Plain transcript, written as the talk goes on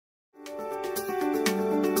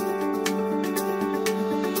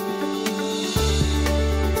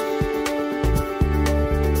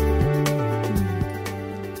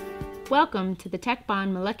Welcome to the Tech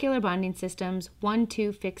Bond Molecular Bonding Systems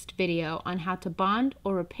 1-2 fixed video on how to bond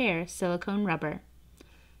or repair silicone rubber.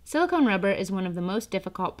 Silicone rubber is one of the most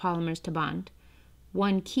difficult polymers to bond.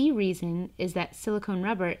 One key reason is that silicone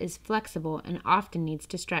rubber is flexible and often needs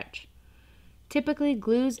to stretch. Typically,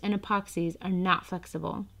 glues and epoxies are not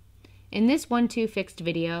flexible. In this 1-2 fixed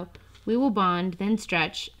video, we will bond, then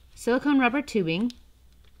stretch silicone rubber tubing,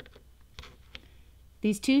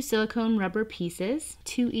 these two silicone rubber pieces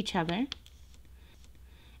to each other,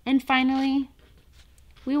 and finally,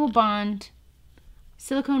 we will bond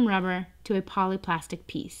silicone rubber to a polyplastic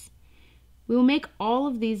piece. We will make all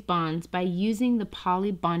of these bonds by using the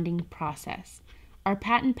poly bonding process. Our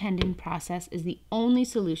patent-pending process is the only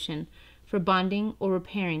solution for bonding or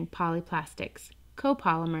repairing polyplastics,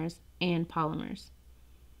 copolymers, and polymers.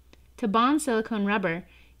 To bond silicone rubber,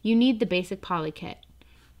 you need the basic poly kit,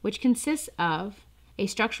 which consists of a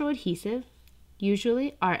structural adhesive,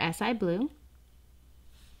 usually our SI blue,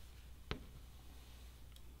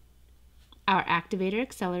 our activator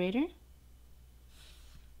accelerator,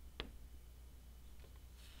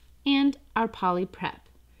 and our poly prep,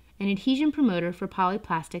 an adhesion promoter for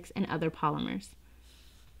polyplastics and other polymers.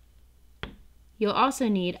 You'll also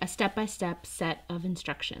need a step-by-step set of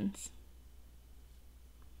instructions.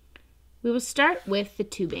 We will start with the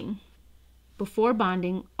tubing. Before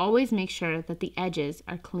bonding, always make sure that the edges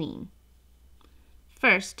are clean.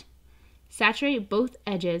 First, saturate both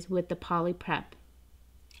edges with the poly prep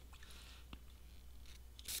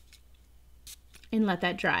and let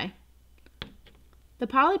that dry. The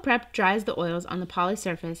poly prep dries the oils on the poly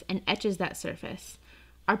surface and etches that surface.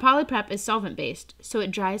 Our poly prep is solvent-based, so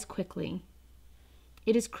it dries quickly.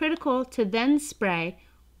 It is critical to then spray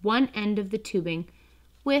one end of the tubing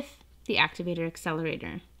with the activator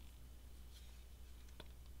accelerator.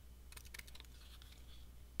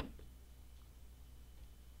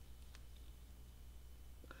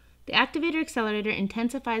 The activator accelerator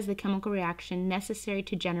intensifies the chemical reaction necessary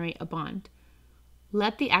to generate a bond.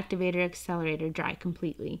 Let the activator accelerator dry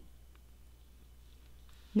completely.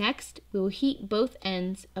 Next, we will heat both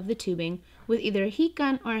ends of the tubing with either a heat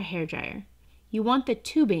gun or a hairdryer. You want the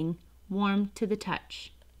tubing warm to the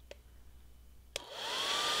touch.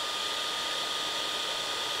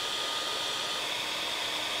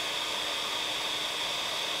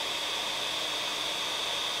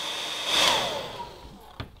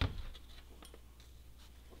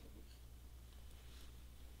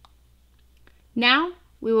 Now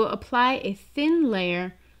we will apply a thin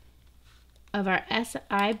layer of our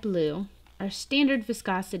SI blue, our standard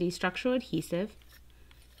viscosity structural adhesive,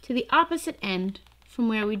 to the opposite end from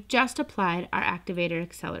where we just applied our activator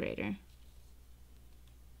accelerator.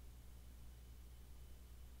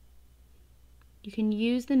 You can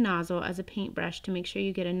use the nozzle as a paintbrush to make sure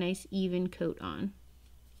you get a nice even coat on.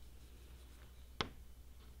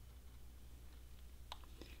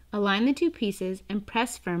 Align the two pieces and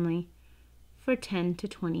press firmly for 10 to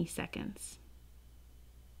 20 seconds.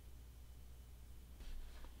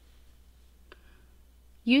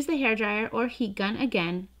 Use the hairdryer or heat gun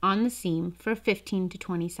again on the seam for 15 to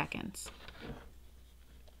 20 seconds.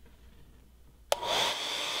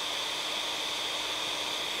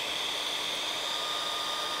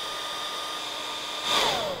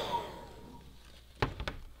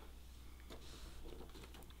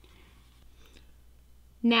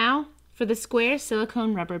 Now for the square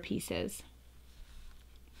silicone rubber pieces.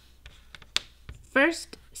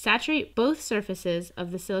 First, saturate both surfaces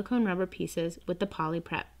of the silicone rubber pieces with the poly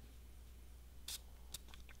prep.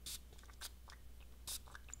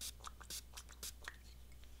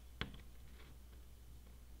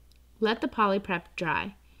 Let the poly prep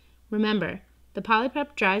dry. Remember, the poly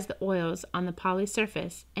prep dries the oils on the poly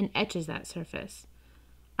surface and etches that surface.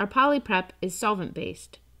 Our poly prep is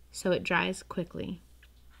solvent-based, so it dries quickly.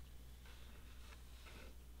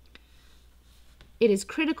 It is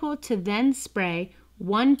critical to then spray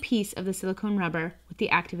one piece of the silicone rubber with the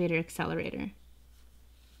activator accelerator.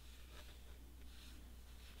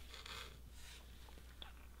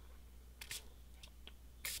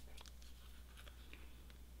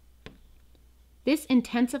 This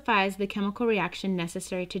intensifies the chemical reaction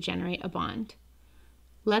necessary to generate a bond.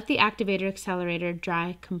 Let the activator accelerator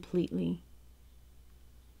dry completely.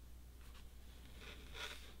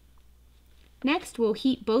 Next, we'll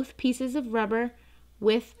heat both pieces of rubber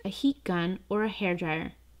with a heat gun or a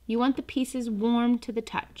hairdryer. You want the pieces warm to the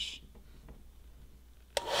touch.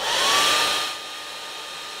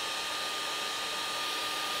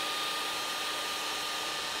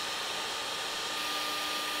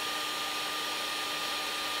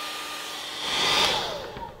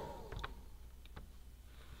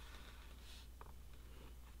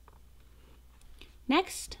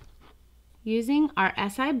 Next, using our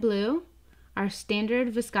SI Blue, our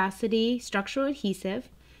standard viscosity structural adhesive,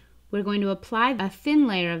 we're going to apply a thin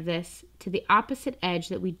layer of this to the opposite edge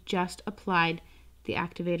that we just applied the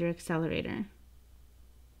activator accelerator.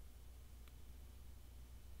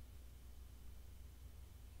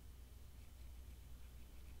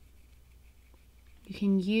 You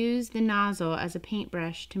can use the nozzle as a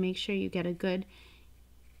paintbrush to make sure you get a good,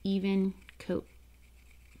 even coat.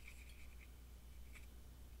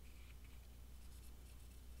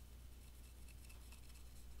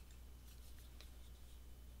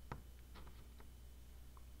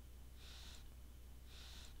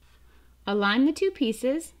 Align the two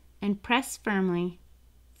pieces and press firmly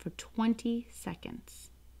for 20 seconds.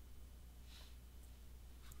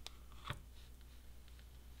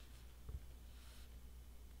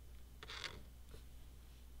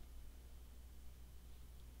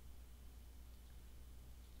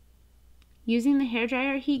 Using the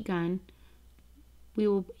hairdryer heat gun, we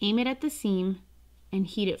will aim it at the seam and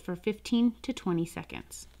heat it for 15 to 20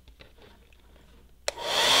 seconds.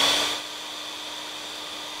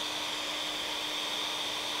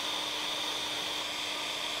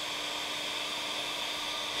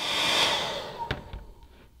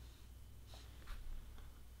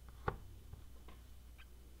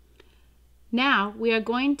 Now we are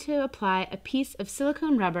going to apply a piece of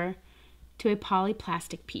silicone rubber to a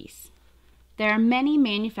polyplastic piece. There are many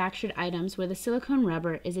manufactured items where the silicone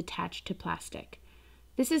rubber is attached to plastic.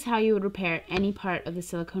 This is how you would repair any part of the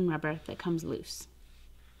silicone rubber that comes loose.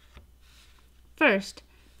 First,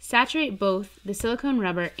 saturate both the silicone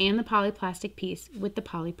rubber and the polyplastic piece with the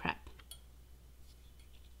poly prep.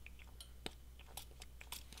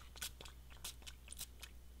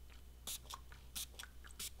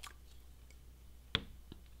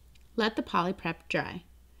 Let the poly prep dry.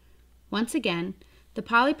 Once again, the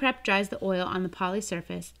poly prep dries the oil on the poly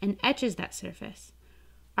surface and etches that surface.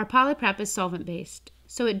 Our poly prep is solvent based,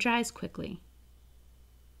 so it dries quickly.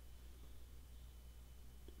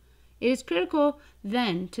 It is critical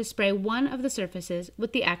then to spray one of the surfaces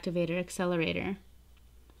with the activator accelerator.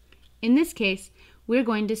 In this case, we're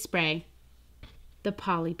going to spray the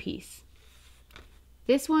poly piece.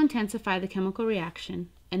 This will intensify the chemical reaction,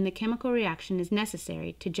 and the chemical reaction is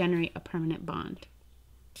necessary to generate a permanent bond.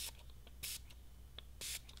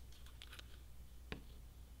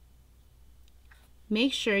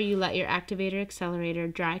 Make sure you let your activator accelerator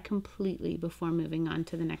dry completely before moving on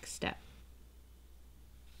to the next step.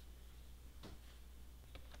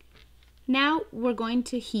 Now we're going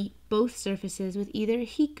to heat both surfaces with either a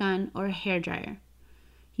heat gun or a hairdryer.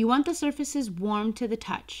 You want the surfaces warm to the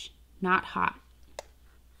touch, not hot.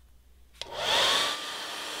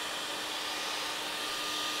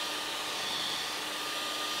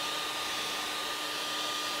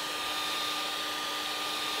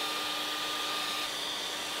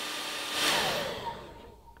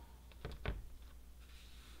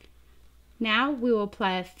 Now we will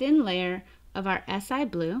apply a thin layer of our SI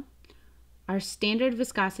Blue, our standard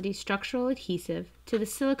viscosity structural adhesive, to the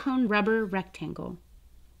silicone rubber rectangle.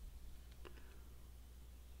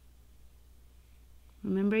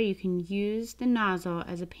 Remember, you can use the nozzle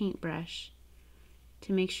as a paintbrush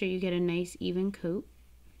to make sure you get a nice even coat.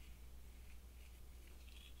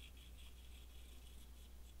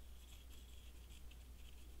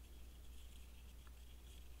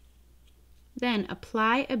 Then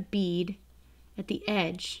apply a bead at the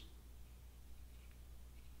edge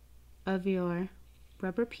of your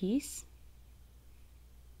rubber piece.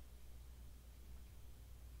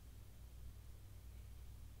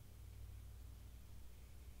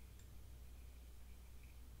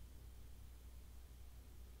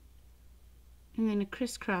 And then a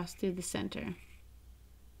crisscross through the center.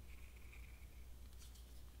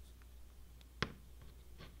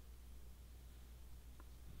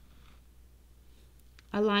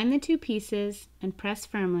 Align the two pieces and press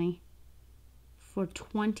firmly for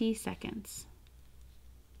 20 seconds.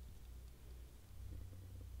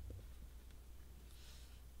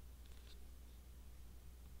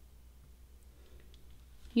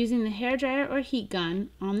 Using the hairdryer or heat gun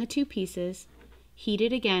on the two pieces, heat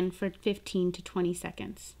it again for 15 to 20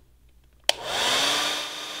 seconds.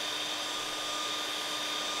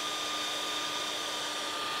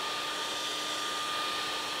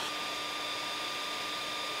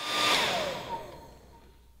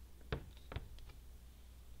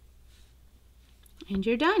 And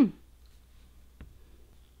you're done.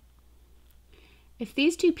 If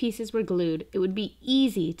these two pieces were glued, it would be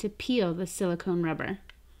easy to peel the silicone rubber.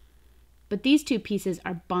 But these two pieces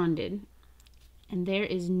are bonded, and there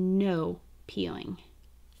is no peeling.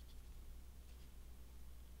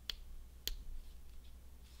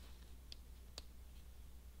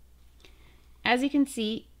 As you can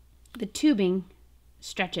see, the tubing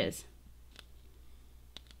stretches,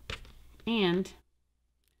 and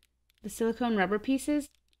the silicone rubber pieces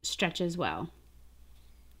stretch as well.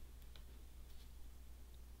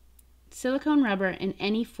 Silicone rubber in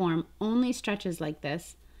any form only stretches like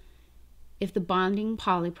this if the bonding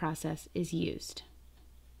poly process is used.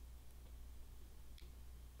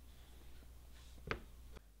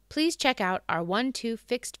 Please check out our 1-2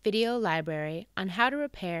 fixed video library on how to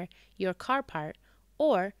repair your car part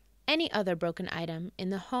or any other broken item in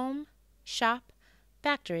the home, shop,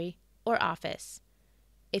 factory, or office.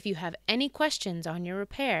 If you have any questions on your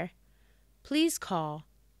repair, please call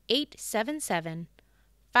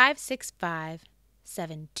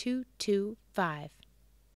 877-565-7225.